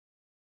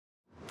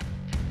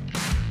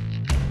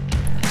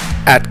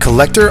At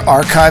Collector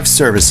Archive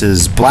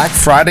Services, Black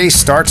Friday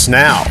starts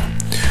now.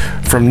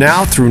 From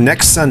now through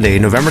next Sunday,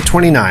 November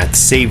 29th,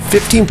 save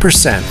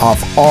 15%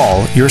 off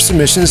all your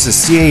submissions to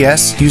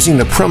CAS using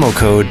the promo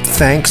code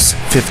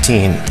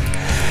THANKS15.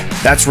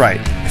 That's right,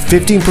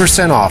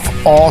 15% off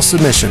all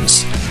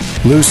submissions,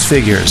 loose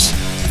figures,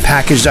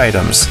 packaged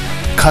items,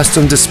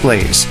 custom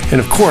displays,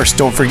 and of course,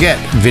 don't forget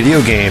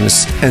video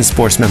games and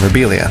sports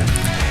memorabilia.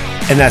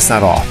 And that's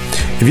not all.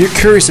 If you're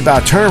curious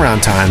about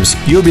turnaround times,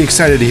 you'll be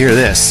excited to hear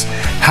this.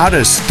 How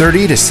does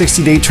 30 to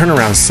 60 day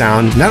turnaround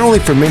sound not only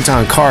for mint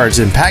on cards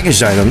and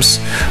packaged items,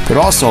 but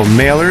also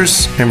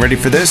mailers, and ready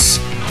for this,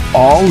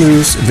 all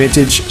loose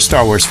vintage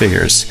Star Wars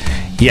figures?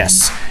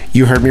 Yes,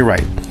 you heard me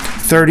right.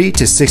 30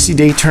 to 60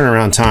 day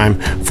turnaround time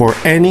for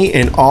any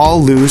and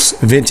all loose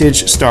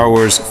vintage Star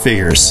Wars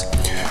figures.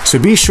 So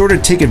be sure to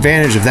take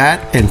advantage of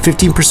that and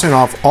 15%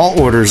 off all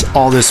orders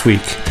all this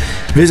week.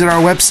 Visit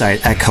our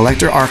website at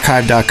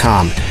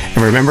collectorarchive.com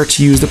and remember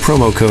to use the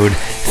promo code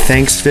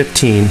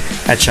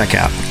THANKS15 at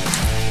checkout.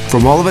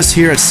 From all of us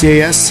here at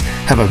CAS,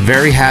 have a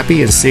very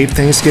happy and safe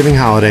Thanksgiving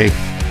holiday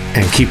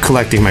and keep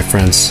collecting, my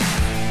friends.